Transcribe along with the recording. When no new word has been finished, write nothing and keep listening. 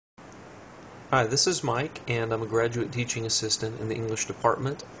Hi, this is Mike, and I'm a graduate teaching assistant in the English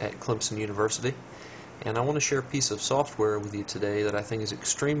department at Clemson University. And I want to share a piece of software with you today that I think is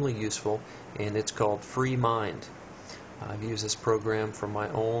extremely useful, and it's called Freemind. I've used this program for my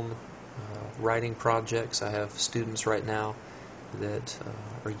own writing projects. I have students right now that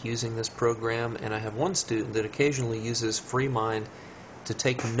are using this program, and I have one student that occasionally uses Freemind to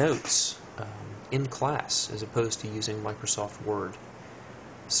take notes in class as opposed to using Microsoft Word.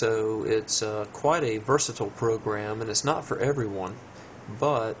 So it's quite a versatile program, and it's not for everyone,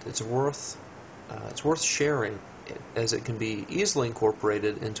 but it's worth sharing, as it can be easily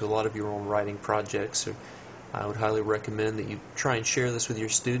incorporated into a lot of your own writing projects. So I would highly recommend that you try and share this with your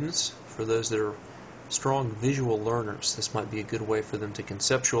students. For those that are strong visual learners, this might be a good way for them to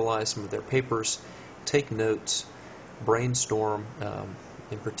conceptualize some of their papers, take notes, brainstorm.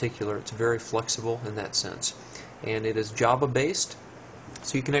 In particular, it's very flexible in that sense, and it is Java-based.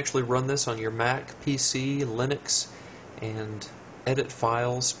 So you can actually run this on your Mac, PC, Linux, and edit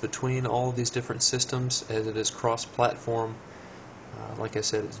files between all of these different systems, as it is cross-platform. Like I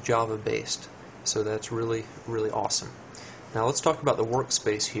said, it's Java-based, so that's really, really awesome. Now let's talk about the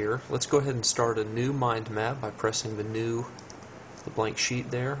workspace here. Let's go ahead and start a new mind map by pressing the blank sheet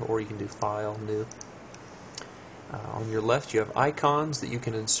there, or you can do File, New. On your left you have icons that you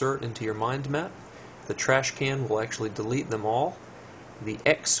can insert into your mind map. The trash can will actually delete them all. The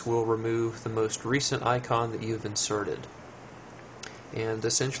X will remove the most recent icon that you've inserted. And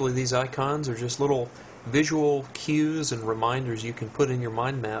essentially these icons are just little visual cues and reminders you can put in your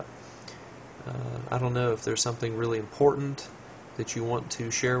mind map. I don't know if there's something really important that you want to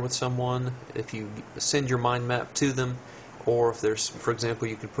share with someone, if you send your mind map to them, or if there's, for example,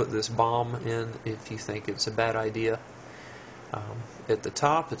 you could put this bomb in if you think it's a bad idea. At the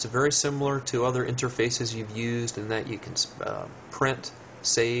top, it's very similar to other interfaces you've used in that you can print,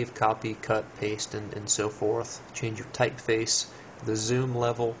 save, copy, cut, paste, and so forth. Change your typeface, the zoom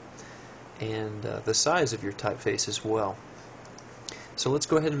level, and the size of your typeface as well. So let's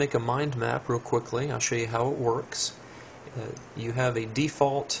go ahead and make a mind map real quickly. I'll show you how it works. You have a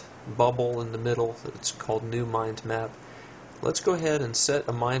default bubble in the middle that's called New Mind Map. Let's go ahead and set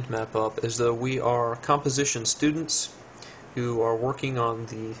a mind map up as though we are composition students who are working on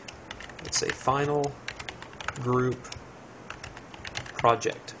the, let's say, final group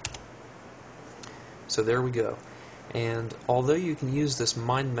project. So there we go. And although you can use this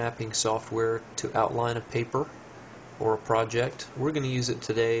mind mapping software to outline a paper or a project, we're going to use it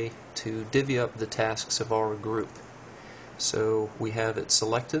today to divvy up the tasks of our group. So we have it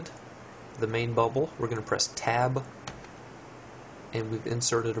selected, the main bubble. We're going to press Tab, and we've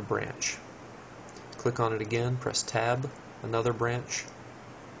inserted a branch. Click on it again, press Tab, another branch,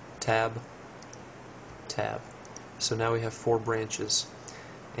 Tab, Tab. So now we have 4 branches.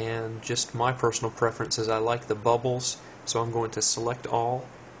 And just my personal preference is I like the bubbles, so I'm going to select all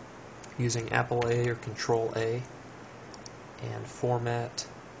using Apple A or Control A and format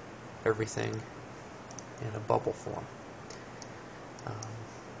everything in a bubble form.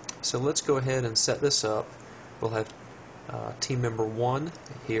 So let's go ahead and set this up. We'll have team member 1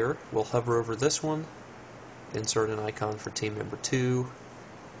 here. We'll hover over this one, insert an icon for team member 2,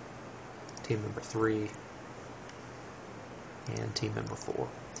 team member 3, and team member 4.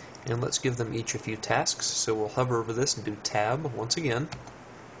 And let's give them each a few tasks. So we'll hover over this and do Tab once again.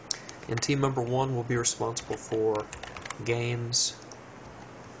 And team member 1 will be responsible for games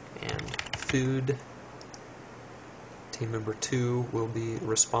and food. Team member 2 will be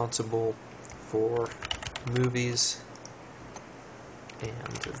responsible for movies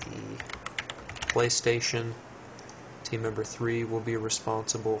and the PlayStation. Team member 3 will be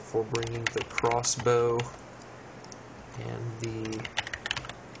responsible for bringing the crossbow and the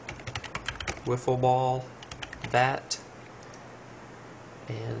wiffle ball bat.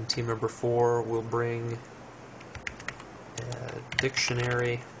 And team member 4 will bring a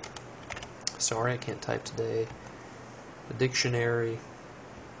dictionary. Sorry, I can't type today. A dictionary,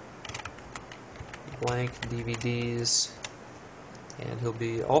 blank DVDs, and he'll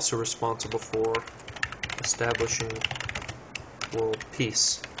be also responsible for establishing world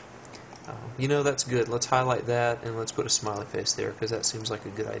peace. You know, that's good. Let's highlight that and let's put a smiley face there, because that seems like a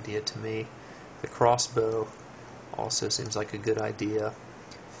good idea to me. The crossbow also seems like a good idea.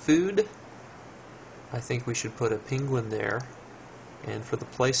 Food, I think we should put a penguin there. And for the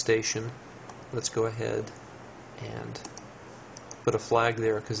PlayStation, let's go ahead and put a flag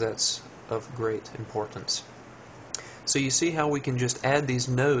there, because that's of great importance. So you see how we can just add these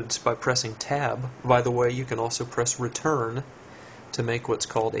nodes by pressing Tab. By the way, you can also press Return to make what's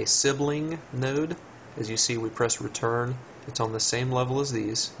called a sibling node. As you see, we press Return It's on the same level as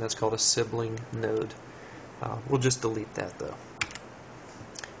these. That's called a sibling node. We'll just delete that though.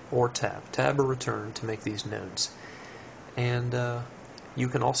 Or tab or return to make these nodes. And you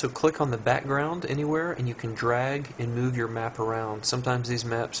can also click on the background anywhere, and you can drag and move your map around. Sometimes these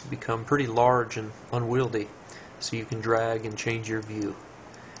maps become pretty large and unwieldy, so you can drag and change your view.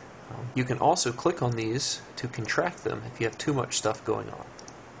 You can also click on these to contract them if you have too much stuff going on.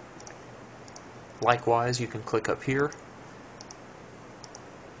 Likewise, you can click up here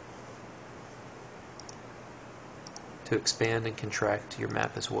to expand and contract your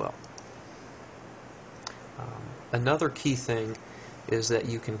map as well. Another key thing is that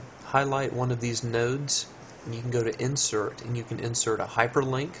you can highlight one of these nodes, and you can go to Insert, and you can insert a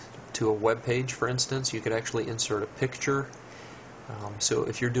hyperlink to a web page, for instance. You could actually insert a picture. So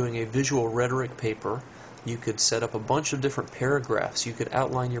if you're doing a visual rhetoric paper, you could set up a bunch of different paragraphs. You could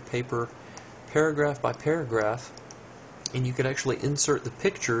outline your paper paragraph by paragraph, and you could actually insert the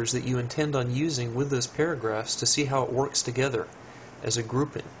pictures that you intend on using with those paragraphs to see how it works together as a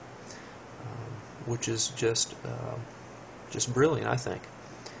grouping, which is just brilliant, I think.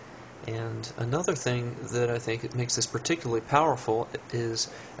 And another thing that I think it makes this particularly powerful is,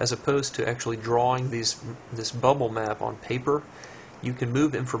 as opposed to actually drawing this bubble map on paper, you can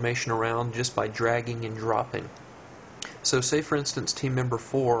move information around just by dragging and dropping. So say for instance team member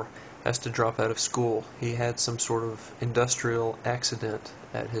 4 has to drop out of school. He had some sort of industrial accident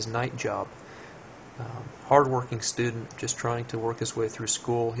at his night job. Hard-working student, just trying to work his way through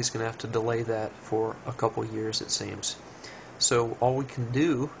school. He's going to have to delay that for a couple years, it seems. So all we can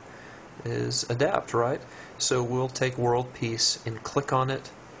do is adapt, right? So we'll take World Peace and click on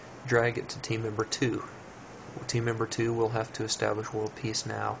it, drag it to team member 2. Team member 2 will have to establish World Peace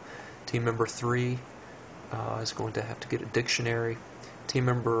now. Team member 3 is going to have to get a dictionary. Team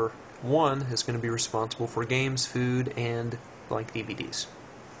member 1 is going to be responsible for games, food, and blank DVDs.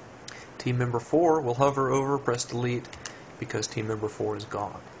 Team member 4 will hover over, press delete, because team member 4 is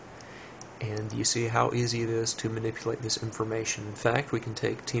gone. And you see how easy it is to manipulate this information. In fact, we can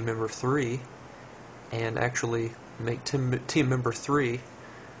take team member 3 and actually make team member 3,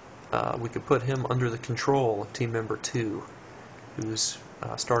 we could put him under the control of team member 2, who's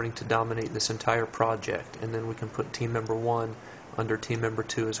starting to dominate this entire project. And then we can put team member 1 under team member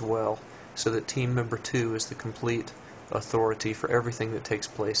 2 as well, so that team member 2 is the complete authority for everything that takes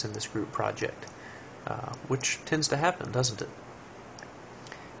place in this group project, which tends to happen, doesn't it?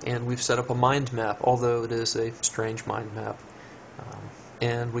 And we've set up a mind map, although it is a strange mind map,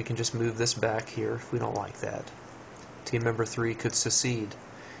 and we can just move this back here if we don't like that. Team member 3 could secede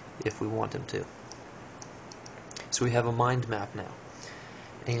if we want him to. So we have a mind map now.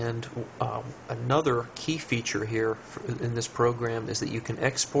 And another key feature here in this program is that you can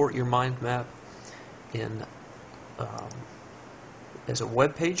export your mind map in as a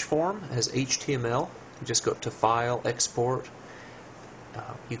web page form, as HTML. You just go up to File, Export.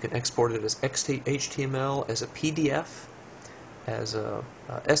 You can export it as HTML, as a PDF, as a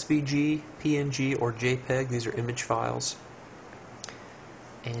SVG, PNG, or JPEG. These are image files.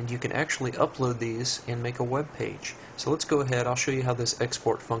 And you can actually upload these and make a web page. So let's go ahead, I'll show you how this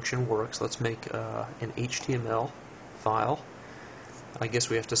export function works. Let's make an HTML file. I guess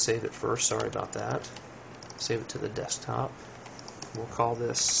we have to save it first, sorry about that. Save it to the desktop. We'll call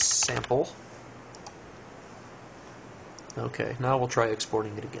this sample. Okay, now we'll try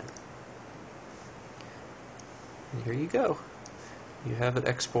exporting it again. And here you go. You have it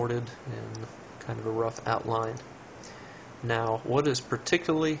exported in kind of a rough outline. Now, what is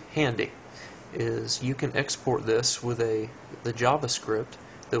particularly handy is you can export this with the JavaScript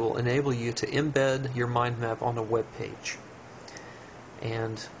that will enable you to embed your mind map on a web page.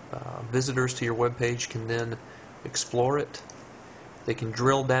 And visitors to your web page can then explore it. They can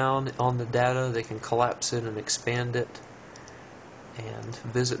drill down on the data, they can collapse it and expand it, and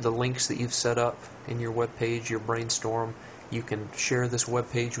visit the links that you've set up in your web page, your brainstorm. You can share this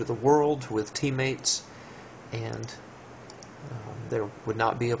web page with the world, with teammates, and they would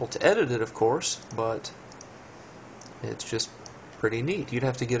not be able to edit it, of course, but it's just pretty neat. You'd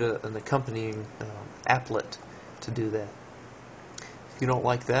have to get an accompanying applet to do that. If you don't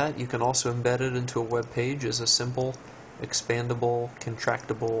like that, you can also embed it into a web page as a simple, expandable,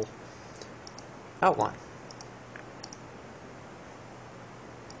 contractible outline.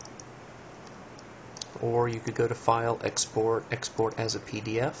 Or you could go to File, Export, Export as a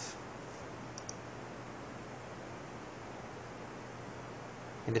PDF.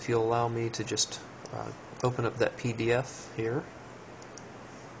 And if you'll allow me to just open up that PDF here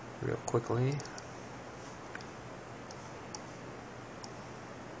real quickly.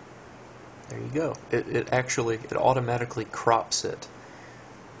 There you go. It automatically crops it.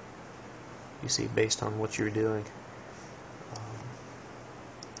 You see, based on what you're doing.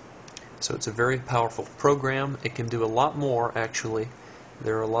 So it's a very powerful program. It can do a lot more, actually.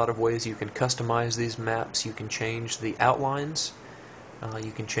 There are a lot of ways you can customize these maps. You can change the outlines.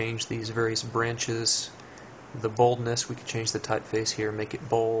 You can change these various branches. The boldness, we can change the typeface here, make it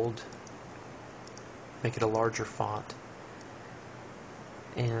bold, make it a larger font.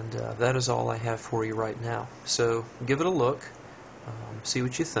 And that is all I have for you right now. So give it a look, see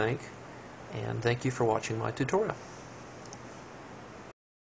what you think, and thank you for watching my tutorial.